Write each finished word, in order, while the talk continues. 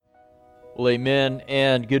Well, amen,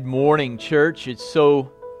 and good morning, church. It's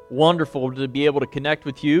so wonderful to be able to connect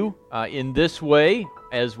with you in this way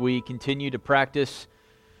as we continue to practice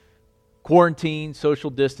quarantine, social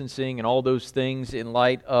distancing, and all those things in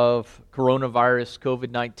light of coronavirus,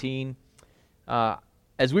 COVID-19.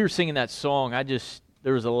 As we were singing that song,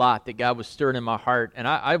 there was a lot that God was stirring in my heart, and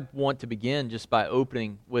I want to begin just by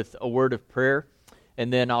opening with a word of prayer,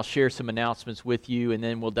 and then I'll share some announcements with you, and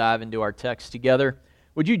then we'll dive into our text together.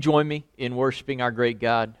 Would you join me in worshiping our great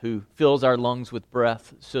God who fills our lungs with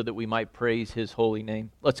breath so that we might praise His holy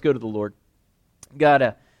name? Let's go to the Lord.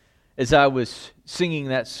 God, as I was singing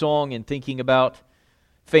that song and thinking about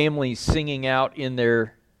families singing out in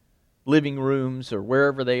their living rooms or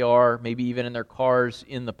wherever they are, maybe even in their cars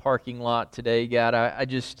in the parking lot today, God, I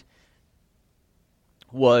just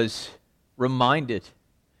was reminded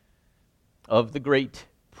of the great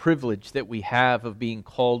privilege that we have of being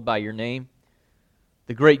called by Your name.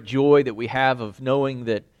 The great joy that we have of knowing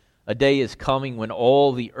that a day is coming when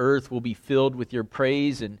all the earth will be filled with Your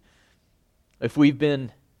praise. And if we've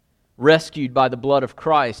been rescued by the blood of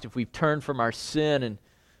Christ, if we've turned from our sin and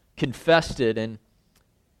confessed it and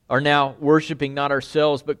are now worshiping not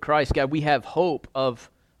ourselves but Christ, God, we have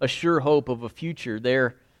a sure hope of a future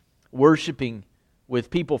there worshiping with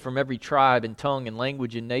people from every tribe and tongue and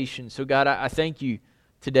language and nation. So God, I thank You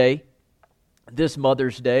today, this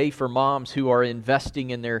Mother's Day, for moms who are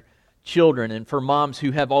investing in their children and for moms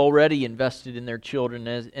who have already invested in their children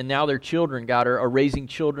and now their children, God, are raising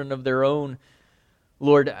children of their own.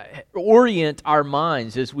 Lord, orient our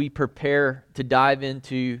minds as we prepare to dive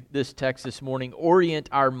into this text this morning. Orient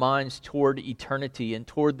our minds toward eternity and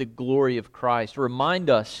toward the glory of Christ. Remind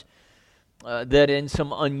us that in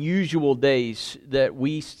some unusual days that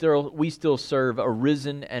we still serve a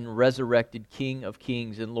risen and resurrected King of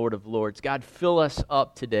Kings and Lord of Lords. God, fill us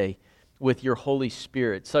up today with Your Holy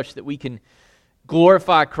Spirit such that we can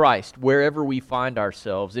glorify Christ wherever we find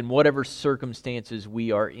ourselves, in whatever circumstances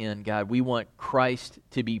we are in. God, we want Christ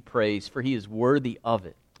to be praised, for He is worthy of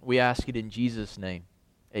it. We ask it in Jesus' name.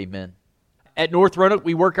 Amen. At North Roanoke,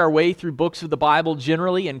 we work our way through books of the Bible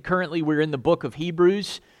generally, and currently we're in the book of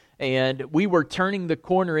Hebrews. And we were turning the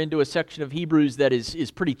corner into a section of Hebrews that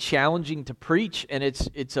is pretty challenging to preach, and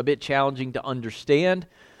it's a bit challenging to understand,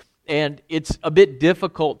 and it's a bit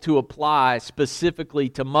difficult to apply specifically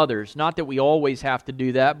to mothers. Not that we always have to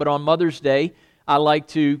do that, but on Mother's Day, I like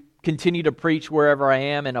to continue to preach wherever I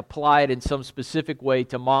am and apply it in some specific way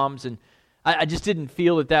to moms, and I just didn't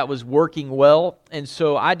feel that was working well, and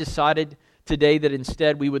so I decided today that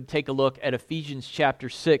instead we would take a look at Ephesians chapter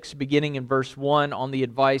 6, beginning in verse 1, on the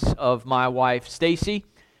advice of my wife, Stacy.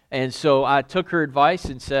 And so I took her advice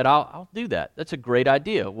and said, I'll do that. That's a great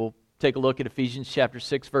idea. We'll take a look at Ephesians chapter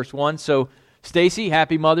 6, verse 1. So, Stacy,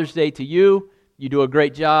 happy Mother's Day to you. You do a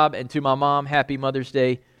great job. And to my mom, happy Mother's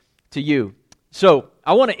Day to you. So,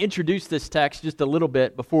 I want to introduce this text just a little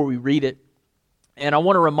bit before we read it. And I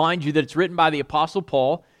want to remind you that it's written by the Apostle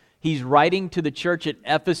Paul. He's writing to the church at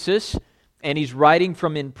Ephesus, and he's writing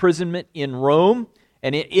from imprisonment in Rome.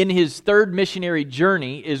 And in his third missionary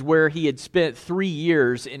journey is where he had spent 3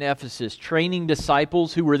 years in Ephesus, training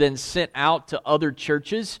disciples who were then sent out to other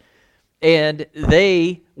churches. And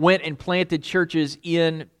they went and planted churches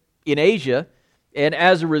in Asia. And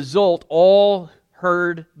as a result, all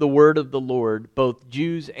heard the word of the Lord, both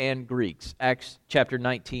Jews and Greeks. Acts chapter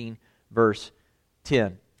 19, verse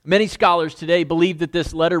 10. Many scholars today believe that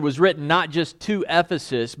this letter was written not just to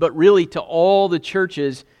Ephesus, but really to all the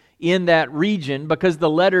churches in that region, because the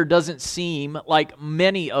letter doesn't seem, like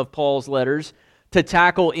many of Paul's letters, to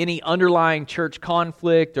tackle any underlying church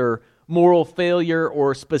conflict or moral failure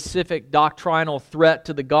or specific doctrinal threat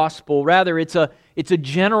to the gospel. Rather, it's a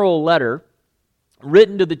general letter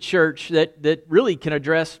written to the church that really can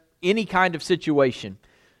address any kind of situation.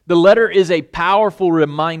 The letter is a powerful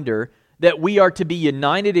reminder that we are to be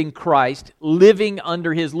united in Christ, living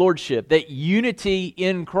under His Lordship, that unity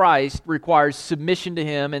in Christ requires submission to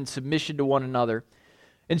Him and submission to one another.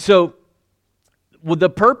 And so, the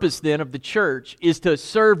purpose then of the church is to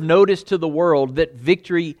serve notice to the world that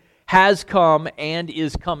victory has come and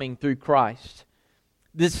is coming through Christ.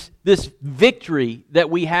 This victory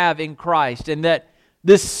that we have in Christ, and that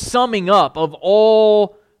this summing up of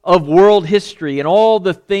all of world history and all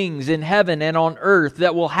the things in heaven and on earth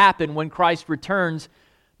that will happen when Christ returns,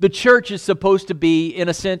 the church is supposed to be, in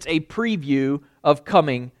a sense, a preview of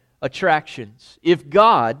coming attractions. If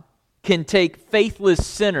God can take faithless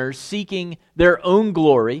sinners seeking their own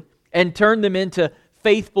glory and turn them into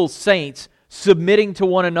faithful saints submitting to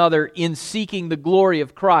one another in seeking the glory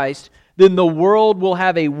of Christ, then the world will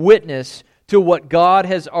have a witness to what God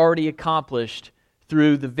has already accomplished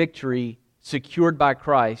through the victory secured by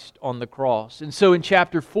Christ on the cross. And so in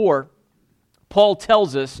chapter 4, Paul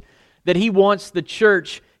tells us that he wants the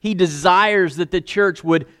church, he desires that the church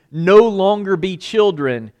would no longer be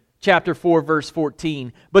children, chapter 4, verse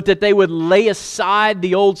 14, but that they would lay aside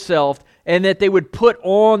the old self and that they would put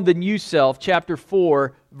on the new self, chapter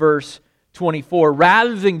 4, verse 24.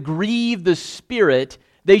 Rather than grieve the Spirit,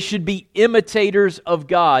 they should be imitators of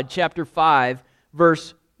God, chapter 5,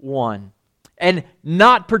 verse 1. And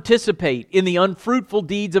not participate in the unfruitful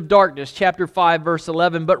deeds of darkness, chapter 5, verse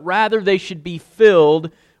 11, but rather they should be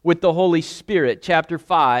filled with the Holy Spirit, chapter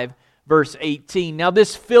 5, verse 18. Now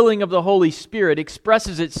this filling of the Holy Spirit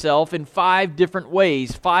expresses itself in 5 different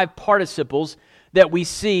ways, 5 participles that we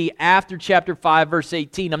see after chapter 5, verse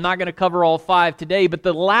 18. I'm not going to cover all 5 today, but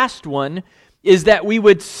the last one is that we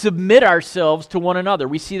would submit ourselves to one another.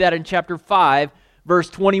 We see that in chapter 5, verse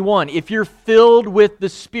 21. If you're filled with the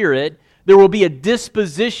Spirit, there will be a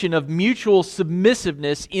disposition of mutual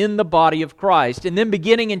submissiveness in the body of Christ. And then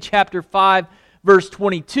beginning in chapter 5, verse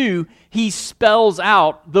 22, he spells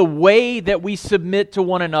out the way that we submit to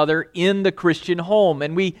one another in the Christian home.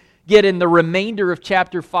 And we get in the remainder of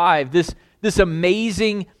chapter 5 this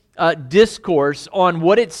amazing discourse on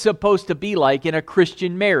what it's supposed to be like in a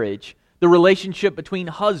Christian marriage, the relationship between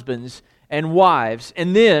husbands and wives.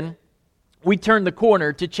 And then we turn the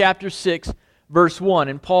corner to chapter 6, verse 1,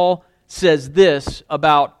 and Paul says this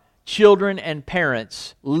about children and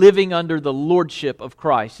parents living under the lordship of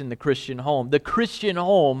Christ in the Christian home. The Christian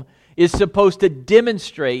home is supposed to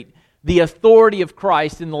demonstrate the authority of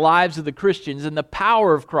Christ in the lives of the Christians and the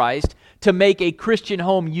power of Christ to make a Christian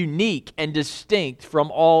home unique and distinct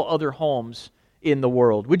from all other homes in the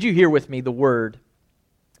world. Would you hear with me the word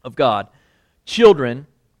of God? Children,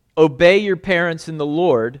 obey your parents in the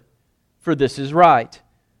Lord, for this is right.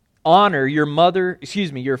 Honor your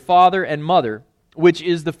father and mother, which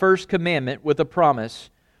is the first commandment with a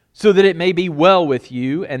promise, so that it may be well with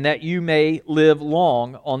you and that you may live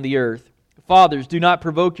long on the earth. Fathers, do not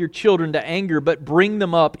provoke your children to anger, but bring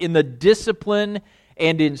them up in the discipline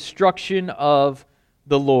and instruction of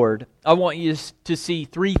the Lord. I want you to see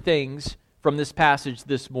 3 things from this passage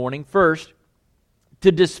this morning. First,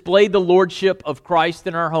 to display the lordship of Christ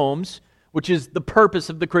in our homes, which is the purpose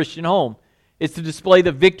of the Christian home. It's to display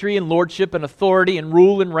the victory and lordship and authority and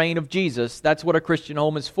rule and reign of Jesus. That's what a Christian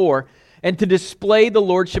home is for. And to display the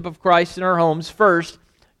lordship of Christ in our homes, first,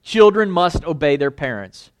 children must obey their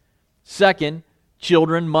parents. Second,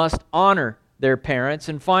 children must honor their parents.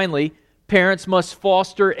 And finally, parents must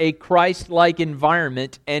foster a Christ-like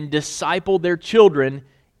environment and disciple their children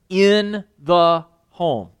in the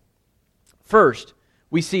home. First,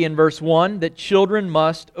 we see in verse 1 that children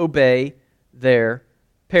must obey their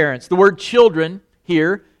parents. The word children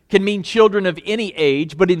here can mean children of any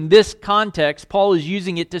age, but in this context, Paul is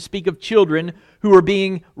using it to speak of children who are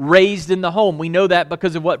being raised in the home. We know that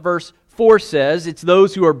because of what verse 4 says. It's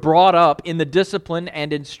those who are brought up in the discipline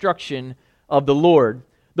and instruction of the Lord.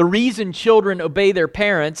 The reason children obey their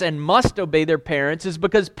parents and must obey their parents is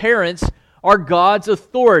because parents are God's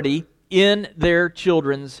authority in their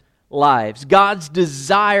children's lives. God's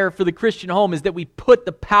desire for the Christian home is that we put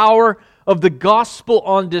the power of the gospel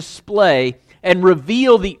on display and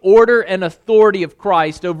reveal the order and authority of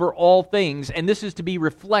Christ over all things. And this is to be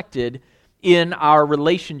reflected in our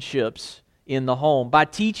relationships in the home. By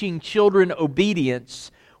teaching children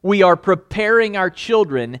obedience, we are preparing our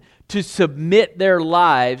children to submit their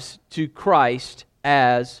lives to Christ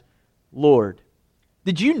as Lord.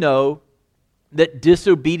 Did you know that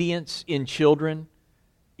disobedience in children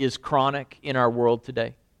is chronic in our world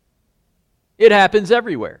today? It happens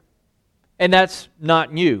everywhere. And that's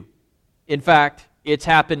not new. In fact, it's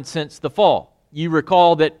happened since the fall. You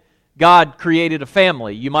recall that God created a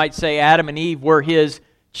family. You might say Adam and Eve were His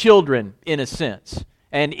children in a sense.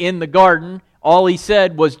 And in the garden, all He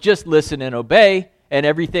said was just listen and obey, and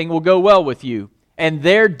everything will go well with you. And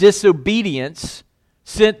their disobedience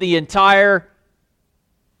sent the entire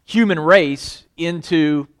human race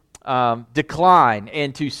into decline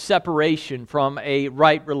and to separation from a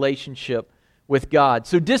right relationship with God.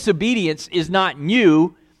 So disobedience is not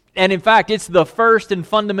new, and in fact, it's the first and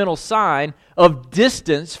fundamental sign of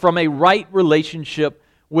distance from a right relationship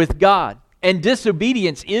with God. And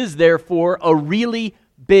disobedience is therefore a really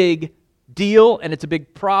big deal, and it's a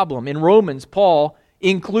big problem. In Romans, Paul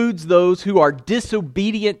includes those who are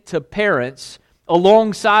disobedient to parents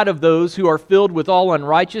alongside of those who are filled with all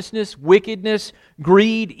unrighteousness, wickedness,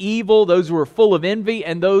 greed, evil, those who are full of envy,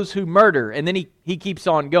 and those who murder. And then he keeps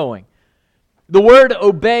on going. The word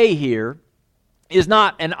obey here is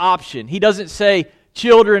not an option. He doesn't say,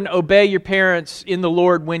 children, obey your parents in the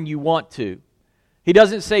Lord when you want to. He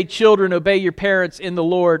doesn't say, children, obey your parents in the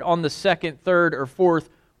Lord on the second, third, or fourth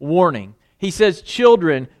warning. He says,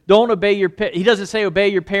 children, don't obey your parents. He doesn't say obey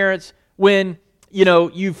your parents when,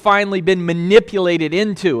 you've finally been manipulated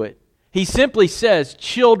into it. He simply says,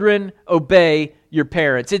 children, obey your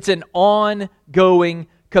parents. It's an ongoing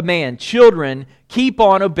command. Children, keep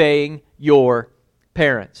on obeying your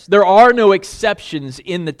parents. There are no exceptions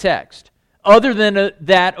in the text. Other than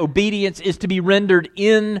that, obedience is to be rendered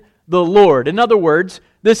in the Lord. In other words,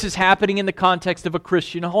 this is happening in the context of a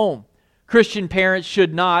Christian home. Christian parents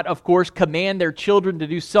should not, of course, command their children to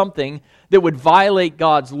do something that would violate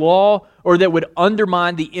God's law or that would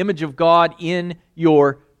undermine the image of God in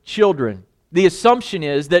your children. The assumption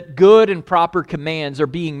is that good and proper commands are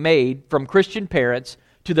being made from Christian parents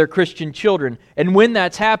to their Christian children. And when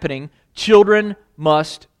that's happening, children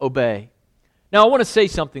must obey. Now, I want to say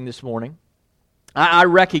something this morning. I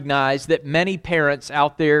recognize that many parents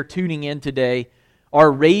out there tuning in today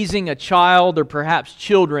are raising a child or perhaps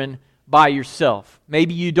children by yourself.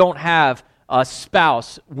 Maybe you don't have a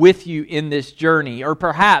spouse with you in this journey, or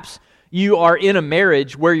perhaps you are in a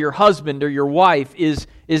marriage where your husband or your wife is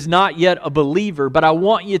not yet a believer. But I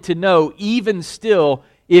want you to know, even still,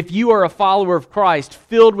 if you are a follower of Christ,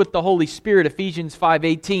 filled with the Holy Spirit, Ephesians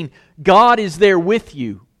 5:18, God is there with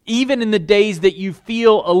you. Even in the days that you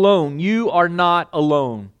feel alone, you are not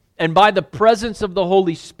alone. And by the presence of the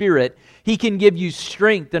Holy Spirit, He can give you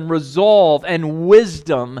strength and resolve and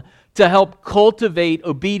wisdom to help cultivate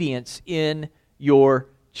obedience in your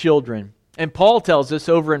children. And Paul tells us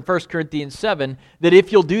over in 1 Corinthians 7 that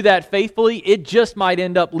if you'll do that faithfully, it just might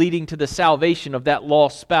end up leading to the salvation of that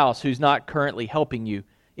lost spouse who's not currently helping you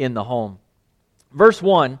in the home. Verse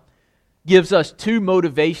 1 gives us two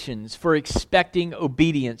motivations for expecting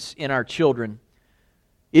obedience in our children.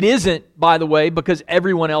 It isn't, by the way, because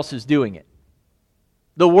everyone else is doing it.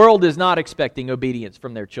 The world is not expecting obedience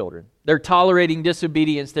from their children. They're tolerating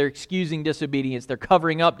disobedience, they're excusing disobedience, they're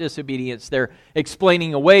covering up disobedience, they're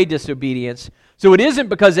explaining away disobedience. So it isn't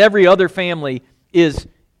because every other family is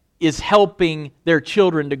helping their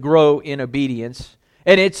children to grow in obedience.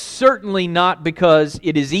 And it's certainly not because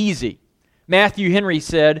it is easy. Matthew Henry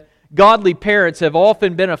said, "Godly parents have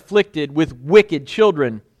often been afflicted with wicked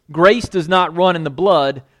children. Grace does not run in the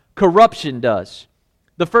blood, corruption does."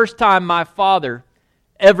 The first time my father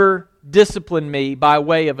ever disciplined me by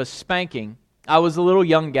way of a spanking, I was a little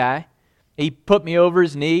young guy. He put me over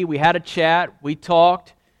his knee, we had a chat, we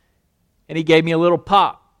talked, and he gave me a little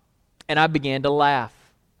pop, and I began to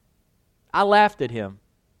laugh. I laughed at him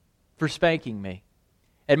for spanking me.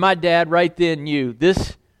 And my dad right then knew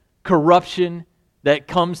this corruption that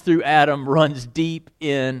comes through Adam runs deep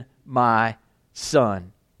in my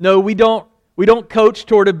son. No, we don't coach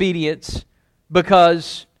toward obedience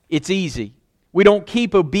because it's easy. We don't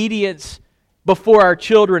keep obedience before our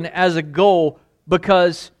children as a goal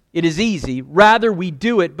because it is easy. Rather, we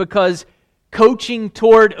do it because coaching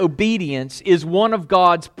toward obedience is one of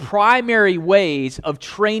God's primary ways of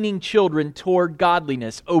training children toward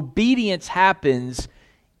godliness. Obedience happens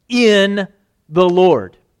in the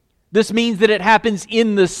Lord. This means that it happens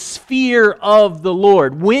in the sphere of the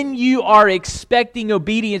Lord. When you are expecting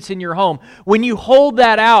obedience in your home, when you hold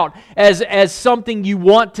that out as something you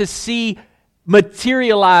want to see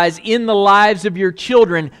materialize in the lives of your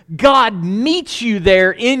children, God meets you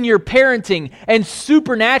there in your parenting and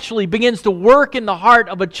supernaturally begins to work in the heart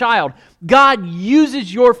of a child. God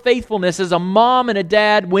uses your faithfulness as a mom and a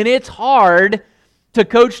dad when it's hard to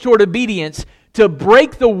coach toward obedience, to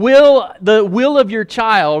break the will of your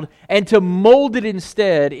child and to mold it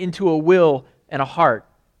instead into a will and a heart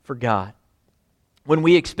for God. When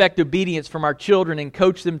we expect obedience from our children and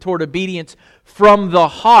coach them toward obedience from the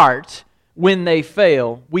heart, when they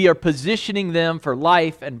fail, we are positioning them for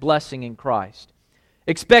life and blessing in Christ.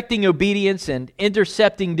 Expecting obedience and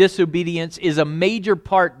intercepting disobedience is a major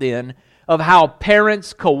part then of how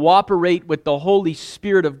parents cooperate with the Holy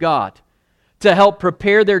Spirit of God to help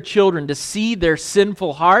prepare their children to see their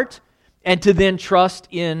sinful heart and to then trust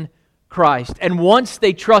in Christ. And once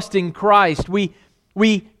they trust in Christ,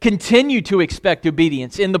 we continue to expect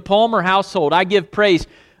obedience. In the Palmer household, I give praise.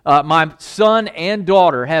 My son and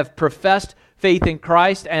daughter have professed faith in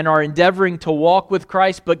Christ and are endeavoring to walk with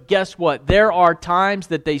Christ, but guess what? There are times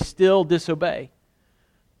that they still disobey.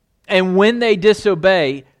 And when they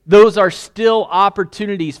disobey, those are still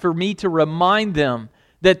opportunities for me to remind them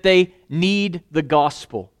that they need the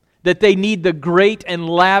gospel, that they need the great and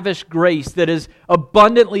lavish grace that is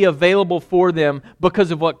abundantly available for them because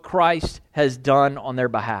of what Christ has done on their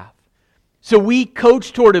behalf. So we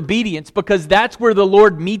coach toward obedience because that's where the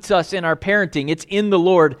Lord meets us in our parenting. It's in the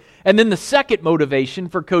Lord. And then the second motivation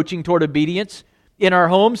for coaching toward obedience in our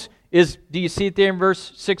homes is, do you see it there in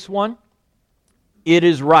verse 6:1? It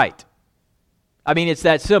is right. I mean, it's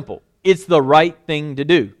that simple. It's the right thing to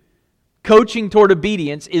do. Coaching toward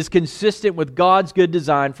obedience is consistent with God's good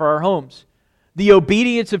design for our homes. The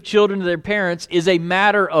obedience of children to their parents is a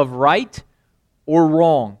matter of right or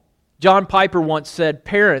wrong. John Piper once said,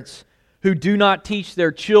 "Parents who do not teach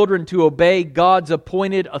their children to obey God's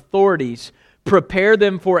appointed authorities prepare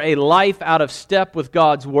them for a life out of step with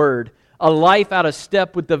God's Word, a life out of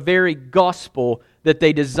step with the very gospel that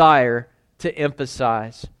they desire to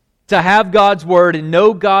emphasize." To have God's Word and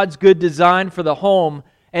know God's good design for the home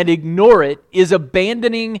and ignore it is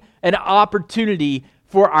abandoning an opportunity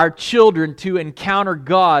for our children to encounter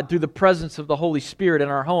God through the presence of the Holy Spirit in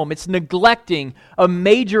our home. It's neglecting a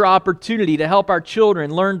major opportunity to help our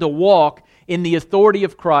children learn to walk in the authority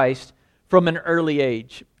of Christ from an early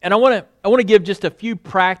age. And I want to give just a few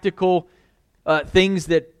practical things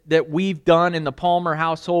that we've done in the Palmer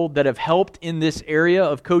household that have helped in this area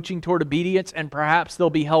of coaching toward obedience, and perhaps they'll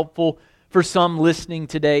be helpful for some listening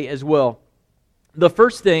today as well. The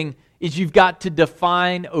first thing is you've got to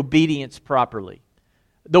define obedience properly.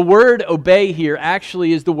 The word obey here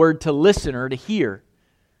actually is the word to listen or to hear.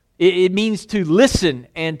 It means to listen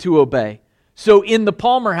and to obey. So in the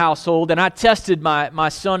Palmer household, and I tested my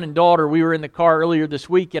son and daughter, we were in the car earlier this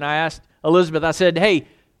week, and I asked Elizabeth, I said, "Hey,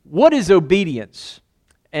 what is obedience?"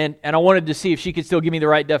 And I wanted to see if she could still give me the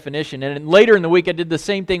right definition. And then later in the week, I did the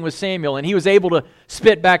same thing with Samuel, and he was able to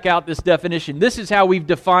spit back out this definition. This is how we've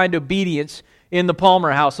defined obedience in the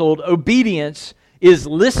Palmer household. Obedience is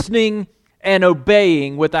listening and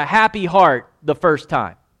obeying with a happy heart the first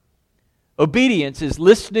time. Obedience is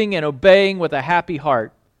listening and obeying with a happy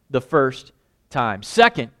heart the first time.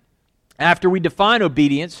 Second, after we define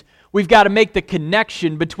obedience, we've got to make the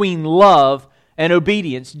connection between love and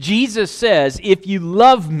obedience. Jesus says, "If you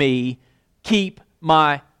love me, keep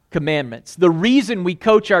my commandments." The reason we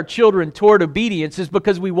coach our children toward obedience is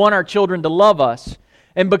because we want our children to love us,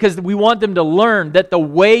 and because we want them to learn that the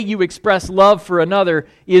way you express love for another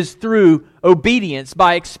is through obedience.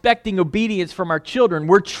 By expecting obedience from our children,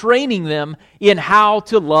 we're training them in how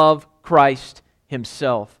to love Christ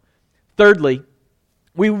Himself. Thirdly,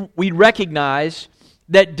 we recognize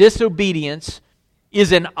that disobedience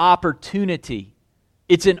is an opportunity.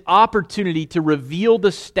 It's an opportunity to reveal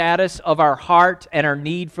the status of our heart and our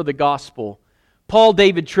need for the gospel. Paul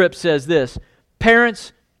David Tripp says this,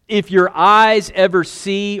 "Parents, if your eyes ever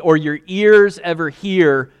see or your ears ever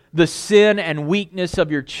hear the sin and weakness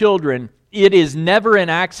of your children, it is never an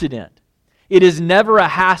accident. It is never a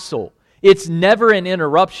hassle. It's never an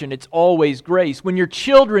interruption. It's always grace. When your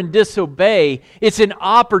children disobey, it's an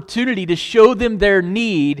opportunity to show them their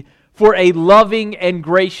need for a loving and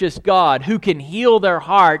gracious God who can heal their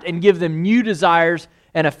heart and give them new desires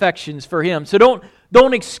and affections for Him." So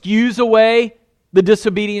don't excuse away the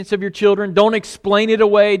disobedience of your children. Don't explain it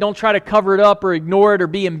away. Don't try to cover it up or ignore it or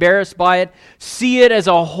be embarrassed by it. See it as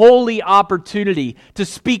a holy opportunity to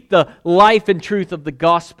speak the life and truth of the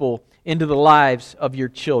gospel into the lives of your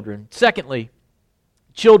children. Secondly,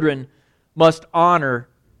 children must honor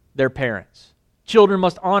their parents. Children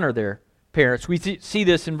must honor their parents. We see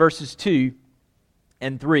this in verses 2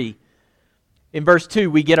 and 3. In verse 2,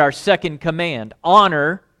 we get our second command.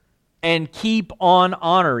 Honor and keep on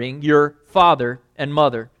honoring your father and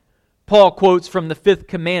mother. Paul quotes from the fifth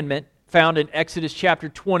commandment found in Exodus chapter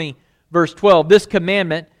 20, verse 12. This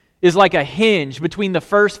commandment is like a hinge between the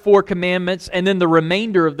first four commandments and then the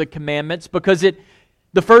remainder of the commandments, because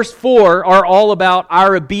the first four are all about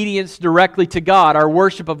our obedience directly to God, our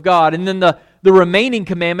worship of God. And then the remaining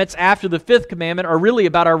commandments after the fifth commandment are really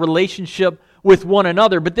about our relationship with one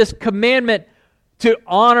another. But this commandment to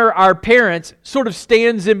honor our parents sort of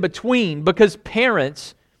stands in between, because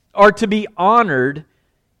parents are to be honored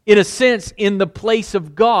in a sense in the place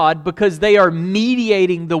of God, because they are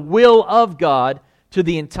mediating the will of God to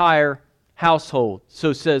the entire household.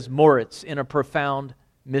 So says Moritz in A Profound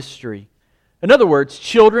Mystery. In other words,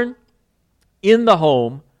 children in the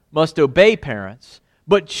home must obey parents,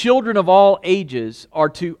 but children of all ages are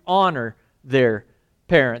to honor their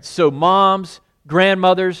parents. So moms,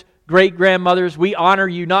 grandmothers, great-grandmothers, we honor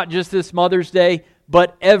you not just this Mother's Day,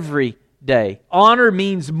 but every day. Honor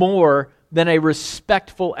means more than a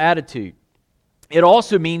respectful attitude. It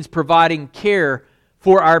also means providing care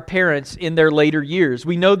for our parents in their later years.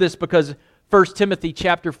 We know this because 1 Timothy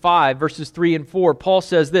chapter 5, verses 3 and 4, Paul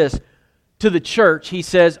says this to the church. He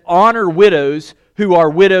says, "Honor widows who are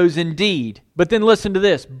widows indeed." But then listen to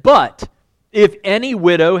this. "But if any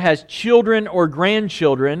widow has children or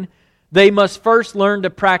grandchildren, they must first learn to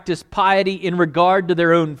practice piety in regard to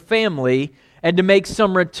their own family and to make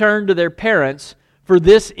some return to their parents, for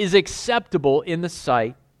this is acceptable in the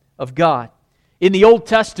sight of God. In the Old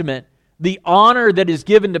Testament, the honor that is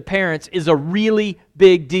given to parents is a really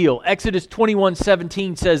big deal. Exodus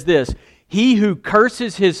 21:17 says this, "He who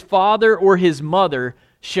curses his father or his mother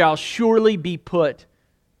shall surely be put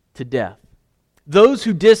to death." Those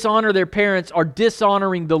who dishonor their parents are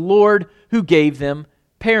dishonoring the Lord who gave them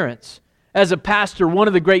parents. As a pastor, one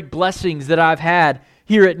of the great blessings that I've had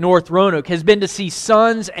here at North Roanoke has been to see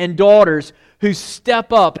sons and daughters who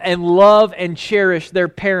step up and love and cherish their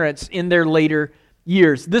parents in their later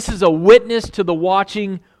years. This is a witness to the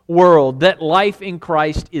watching world that life in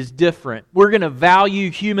Christ is different. We're going to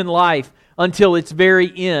value human life until its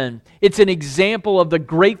very end. It's an example of the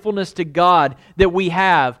gratefulness to God that we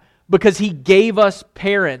have because He gave us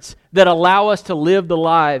parents that allow us to live the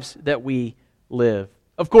lives that we live.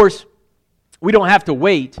 Of course, we don't have to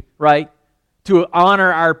wait, right, to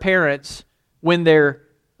honor our parents when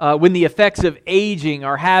the effects of aging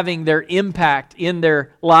are having their impact in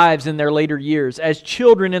their lives in their later years. As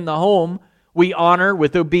children in the home, we honor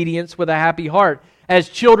with obedience with a happy heart. As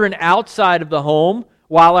children outside of the home,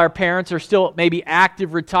 while our parents are still maybe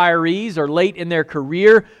active retirees or late in their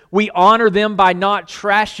career, we honor them by not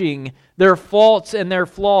trashing their faults and their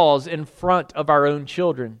flaws in front of our own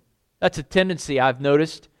children. That's a tendency I've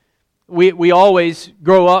noticed. We always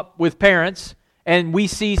grow up with parents, and we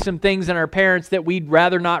see some things in our parents that we'd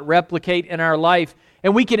rather not replicate in our life.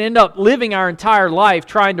 And we can end up living our entire life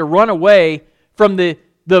trying to run away from the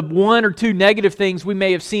one or two negative things we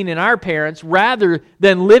may have seen in our parents rather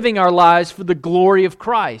than living our lives for the glory of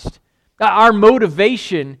Christ. Our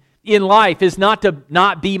motivation in life is not to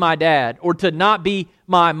not be my dad or to not be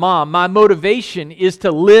my mom. My motivation is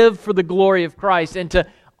to live for the glory of Christ and to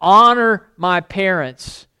honor my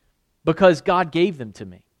parents because God gave them to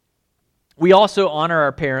me. We also honor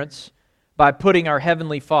our parents by putting our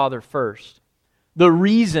Heavenly Father first. The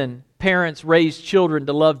reason parents raise children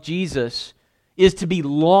to love Jesus is to be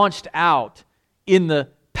launched out in the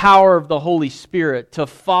power of the Holy Spirit to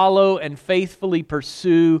follow and faithfully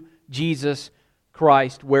pursue Jesus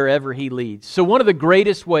Christ wherever He leads. So one of the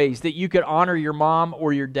greatest ways that you could honor your mom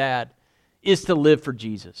or your dad is to live for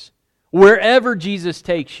Jesus. Wherever Jesus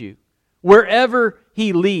takes you, wherever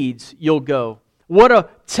He leads, you'll go. What a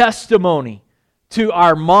testimony to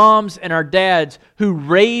our moms and our dads who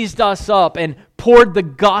raised us up and poured the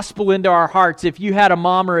gospel into our hearts. If you had a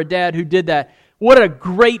mom or a dad who did that, what a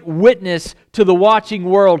great witness to the watching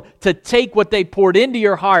world to take what they poured into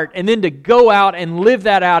your heart and then to go out and live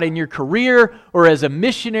that out in your career or as a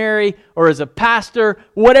missionary or as a pastor,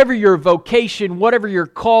 whatever your vocation, whatever your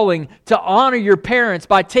calling, to honor your parents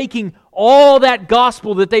by taking all that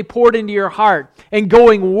gospel that they poured into your heart and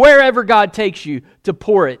going wherever God takes you to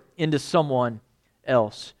pour it into someone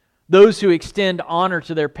else. Those who extend honor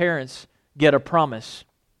to their parents get a promise.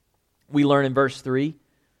 We learn in verse 3,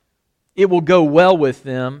 it will go well with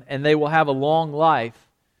them and they will have a long life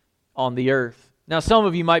on the earth. Now some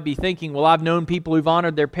of you might be thinking, well, I've known people who've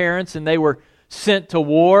honored their parents and they were sent to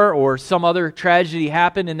war or some other tragedy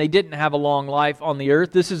happened and they didn't have a long life on the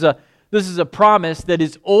earth. This is a promise that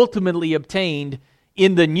is ultimately obtained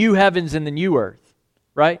in the new heavens and the new earth,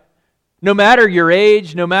 right? No matter your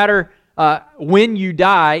age, no matter when you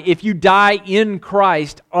die, if you die in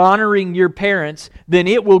Christ, honoring your parents, then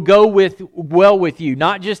it will go well with you,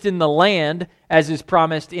 not just in the land, as is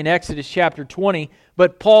promised in Exodus chapter 20,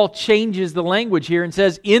 but Paul changes the language here and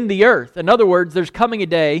says, in the earth. In other words, there's coming a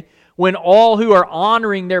day when all who are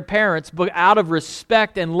honoring their parents, but out of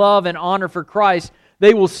respect and love and honor for Christ,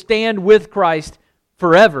 they will stand with Christ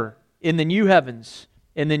forever in the new heavens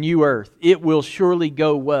and the new earth. It will surely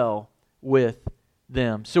go well with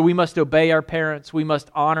them. So we must obey our parents. We must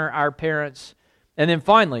honor our parents. And then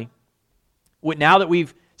finally, now that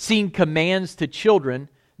we've seen commands to children,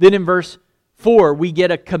 then in verse 4, we get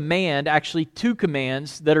a command, actually two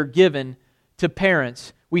commands that are given to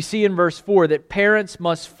parents. We see in verse 4 that parents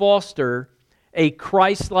must foster a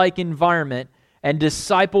Christ-like environment and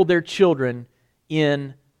disciple their children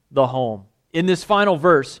in the home. In this final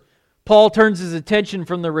verse, Paul turns his attention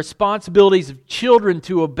from the responsibilities of children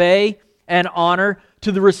to obey and honor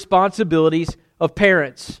to the responsibilities of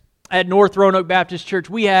parents. At North Roanoke Baptist Church,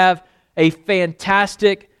 we have a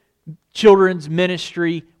fantastic children's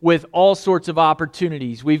ministry with all sorts of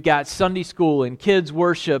opportunities. We've got Sunday school and kids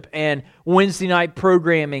worship and Wednesday night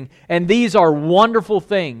programming, and these are wonderful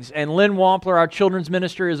things. And Lynn Wampler, our children's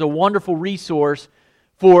minister, is a wonderful resource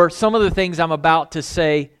for some of the things I'm about to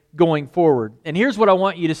say going forward. And here's what I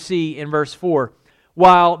want you to see in verse 4.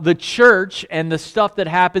 While the church and the stuff that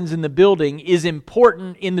happens in the building is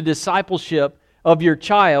important in the discipleship of your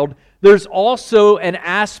child, there's also an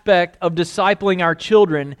aspect of discipling our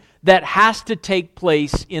children that has to take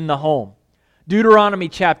place in the home. Deuteronomy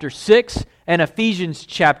chapter 6 and Ephesians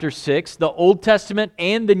chapter 6, the Old Testament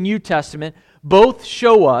and the New Testament, both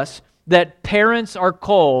show us that parents are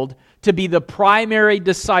called to be the primary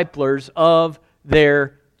disciplers of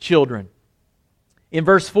their children. In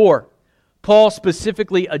verse 4, Paul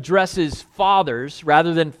specifically addresses fathers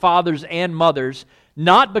rather than fathers and mothers,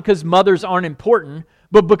 not because mothers aren't important,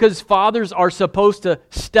 but because fathers are supposed to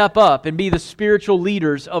step up and be the spiritual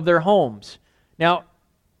leaders of their homes. Now,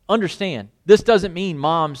 understand, this doesn't mean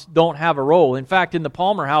moms don't have a role. In fact, in the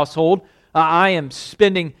Palmer household, I am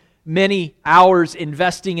spending many hours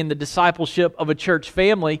investing in the discipleship of a church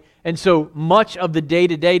family, and so much of the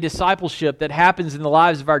day-to-day discipleship that happens in the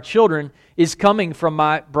lives of our children is coming from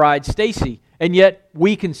my bride, Stacy. And yet,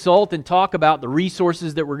 we consult and talk about the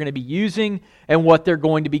resources that we're going to be using and what they're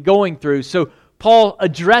going to be going through. So, Paul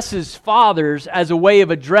addresses fathers as a way of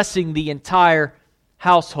addressing the entire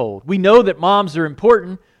household. We know that moms are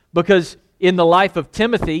important because in the life of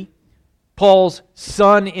Timothy, Paul's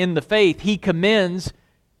son in the faith, he commends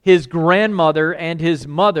his grandmother and his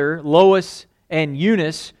mother, Lois and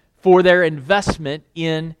Eunice, for their investment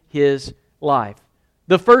in his life.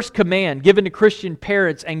 The first command given to Christian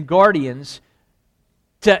parents and guardians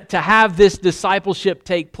to have this discipleship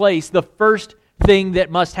take place, the first thing that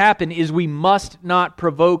must happen is we must not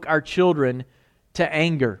provoke our children to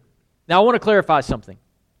anger. Now, I want to clarify something.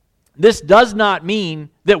 This does not mean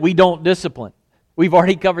that we don't discipline. We've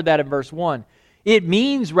already covered that in verse 1. It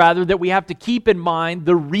means, rather, that we have to keep in mind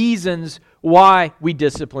the reasons why we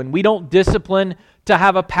discipline. We don't discipline to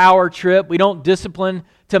have a power trip. We don't discipline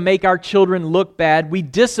to make our children look bad. We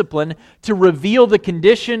discipline to reveal the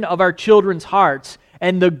condition of our children's hearts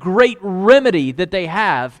and the great remedy that they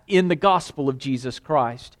have in the gospel of Jesus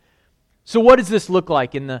Christ. So what does this look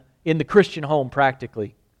like in the Christian home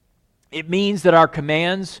practically? It means that our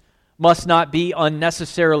commands must not be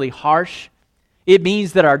unnecessarily harsh. It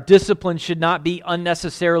means that our discipline should not be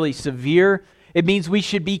unnecessarily severe. It means we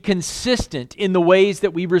should be consistent in the ways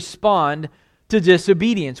that we respond to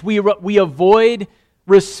disobedience. We avoid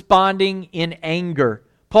responding in anger.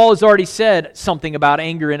 Paul has already said something about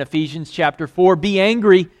anger in Ephesians chapter 4. Be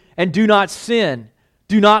angry and do not sin.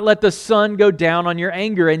 Do not let the sun go down on your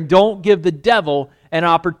anger, and don't give the devil an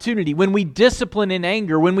opportunity. When we discipline in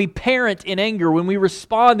anger, when we parent in anger, when we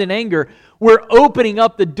respond in anger, we're opening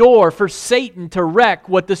up the door for Satan to wreck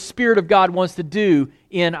what the Spirit of God wants to do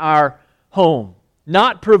in our home.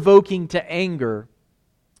 Not provoking to anger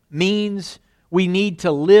means we need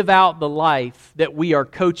to live out the life that we are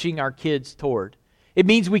coaching our kids toward. It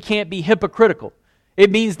means we can't be hypocritical. It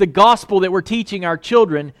means the gospel that we're teaching our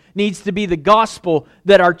children needs to be the gospel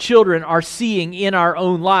that our children are seeing in our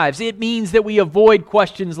own lives. It means that we avoid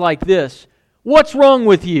questions like this. What's wrong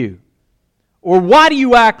with you? Or why do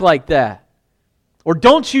you act like that? Or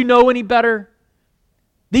don't you know any better?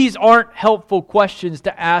 These aren't helpful questions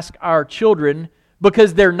to ask our children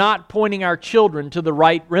because they're not pointing our children to the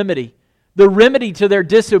right remedy. The remedy to their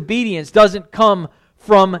disobedience doesn't come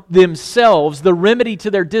from themselves. The remedy to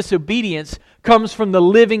their disobedience comes from the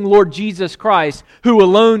living Lord Jesus Christ, who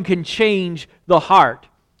alone can change the heart.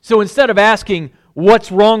 So instead of asking,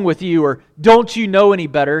 what's wrong with you, or don't you know any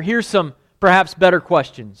better, here's some perhaps better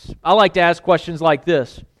questions. I like to ask questions like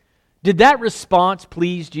this. Did that response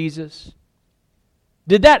please Jesus?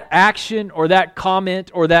 Did that action or that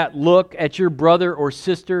comment or that look at your brother or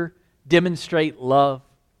sister demonstrate love?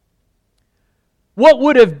 What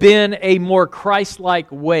would have been a more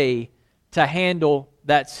Christ-like way to handle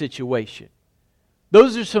that situation?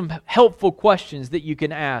 Those are some helpful questions that you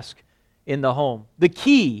can ask in the home. The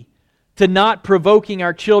key to not provoking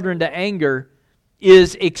our children to anger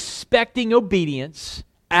is expecting obedience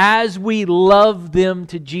as we love them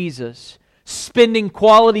to Jesus, spending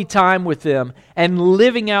quality time with them, and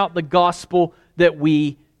living out the gospel that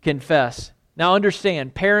we confess. Now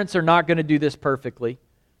understand, parents are not going to do this perfectly.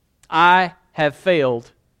 I have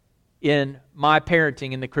failed in my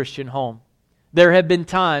parenting in the Christian home. There have been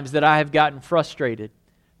times that I have gotten frustrated.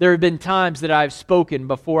 There have been times that I've spoken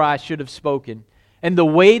before I should have spoken. And the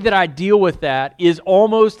way that I deal with that is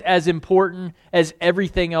almost as important as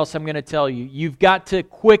everything else I'm going to tell you. You've got to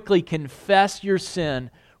quickly confess your sin,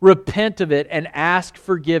 repent of it, and ask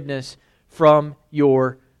forgiveness from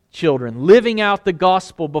your children. Living out the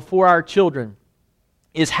gospel before our children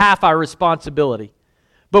is half our responsibility.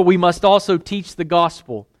 But we must also teach the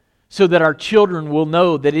gospel so that our children will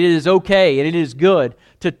know that it is okay and it is good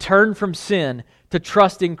to turn from sin, to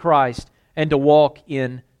trust in Christ, and to walk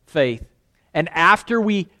in faith. And after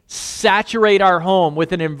we saturate our home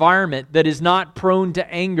with an environment that is not prone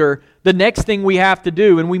to anger, the next thing we have to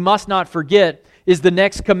do, and we must not forget, is the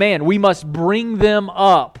next command. We must bring them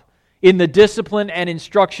up in the discipline and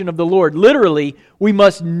instruction of the Lord. Literally, we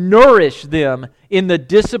must nourish them in the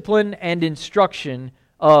discipline and instruction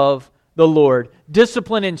of the Lord.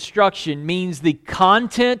 Discipline instruction means the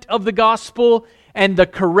content of the gospel and the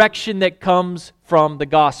correction that comes from the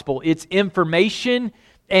gospel. It's information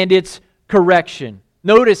and it's correction.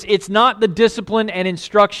 Notice, it's not the discipline and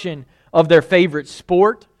instruction of their favorite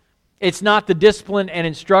sport. It's not the discipline and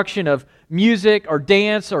instruction of music or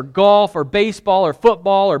dance or golf or baseball or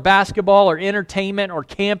football or basketball or entertainment or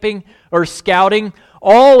camping or scouting.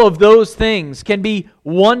 All of those things can be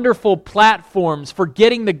wonderful platforms for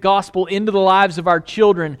getting the gospel into the lives of our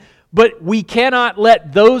children, but we cannot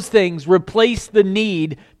let those things replace the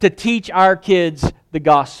need to teach our kids the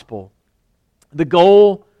gospel. The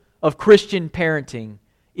goal of Christian parenting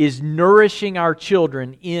is nourishing our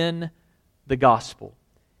children in the gospel.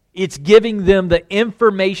 It's giving them the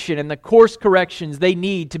information and the course corrections they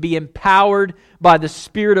need to be empowered by the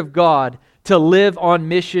Spirit of God to live on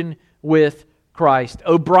mission with Christ.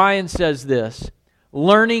 O'Brien says this: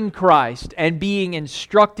 learning Christ and being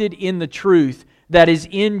instructed in the truth that is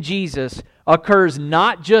in Jesus occurs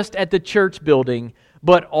not just at the church building,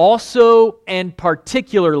 but also and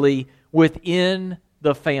particularly within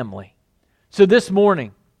the family. So this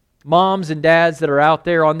morning, moms and dads that are out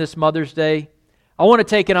there on this Mother's Day, I want to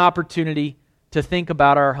take an opportunity to think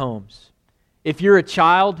about our homes. If you're a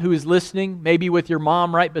child who is listening, maybe with your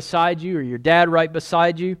mom right beside you or your dad right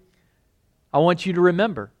beside you, I want you to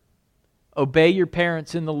remember, obey your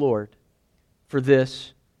parents in the Lord, for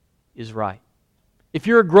this is right. If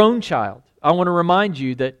you're a grown child, I want to remind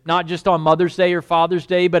you that not just on Mother's Day or Father's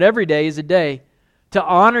Day, but every day is a day to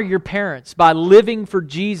honor your parents by living for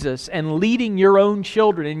Jesus and leading your own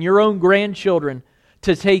children and your own grandchildren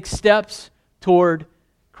to take steps toward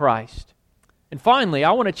Christ. And finally,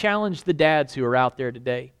 I want to challenge the dads who are out there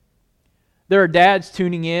today. There are dads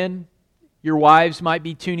tuning in. Your wives might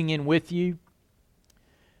be tuning in with you.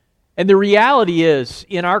 And the reality is,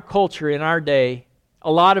 in our culture, in our day,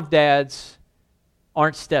 a lot of dads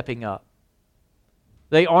aren't stepping up.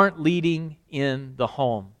 They aren't leading in the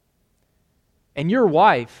home. And your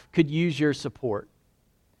wife could use your support.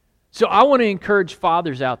 So I want to encourage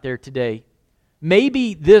fathers out there today.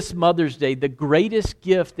 Maybe this Mother's Day, the greatest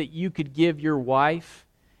gift that you could give your wife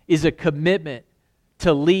is a commitment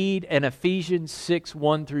to lead an Ephesians 6,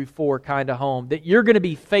 1 through 4 kind of home. That you're going to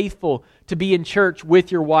be faithful to be in church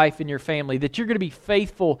with your wife and your family. That you're going to be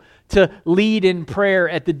faithful to lead in prayer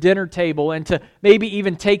at the dinner table and to maybe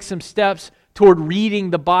even take some steps toward reading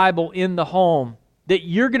the Bible in the home. That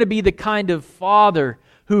you're going to be the kind of father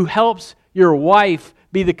who helps your wife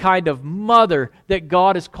be the kind of mother that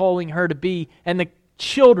God is calling her to be and the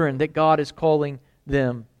children that God is calling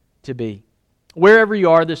them to be. Wherever you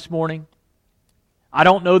are this morning, I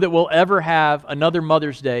don't know that we'll ever have another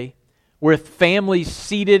Mother's Day with families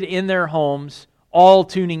seated in their homes all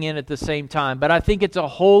tuning in at the same time. But I think it's a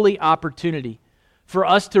holy opportunity for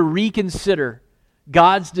us to reconsider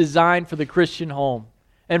God's design for the Christian home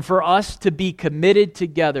and for us to be committed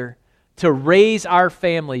together to raise our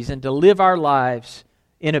families and to live our lives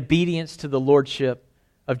in obedience to the Lordship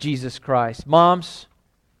of Jesus Christ. Moms,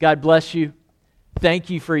 God bless you. Thank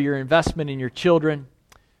you for your investment in your children.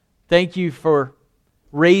 Thank you for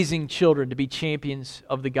raising children to be champions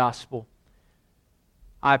of the gospel.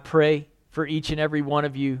 I pray for each and every one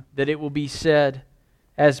of you that it will be said,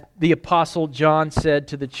 as the Apostle John said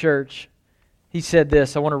to the church. He said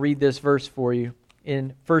this. I want to read this verse for you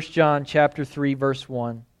in 1 John chapter 3, verse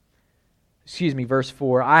 4.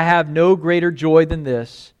 I have no greater joy than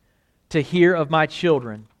this, to hear of my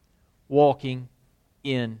children walking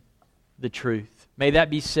in the truth. May that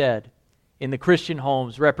be said in the Christian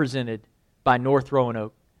homes represented by North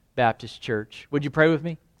Roanoke Baptist Church. Would you pray with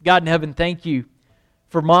me? God in heaven, thank you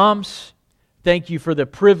for moms. Thank you for the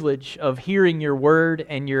privilege of hearing your word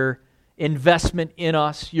and your investment in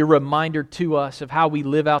us, your reminder to us of how we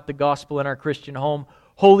live out the gospel in our Christian home.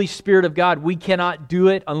 Holy Spirit of God, we cannot do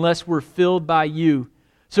it unless we're filled by you.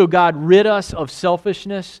 So God, rid us of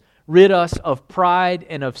selfishness, rid us of pride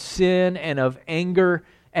and of sin and of anger,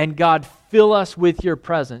 and God, fill us with your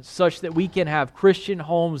presence such that we can have Christian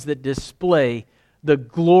homes that display the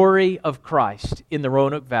glory of Christ in the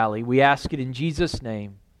Roanoke Valley. We ask it in Jesus'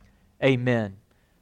 name. Amen.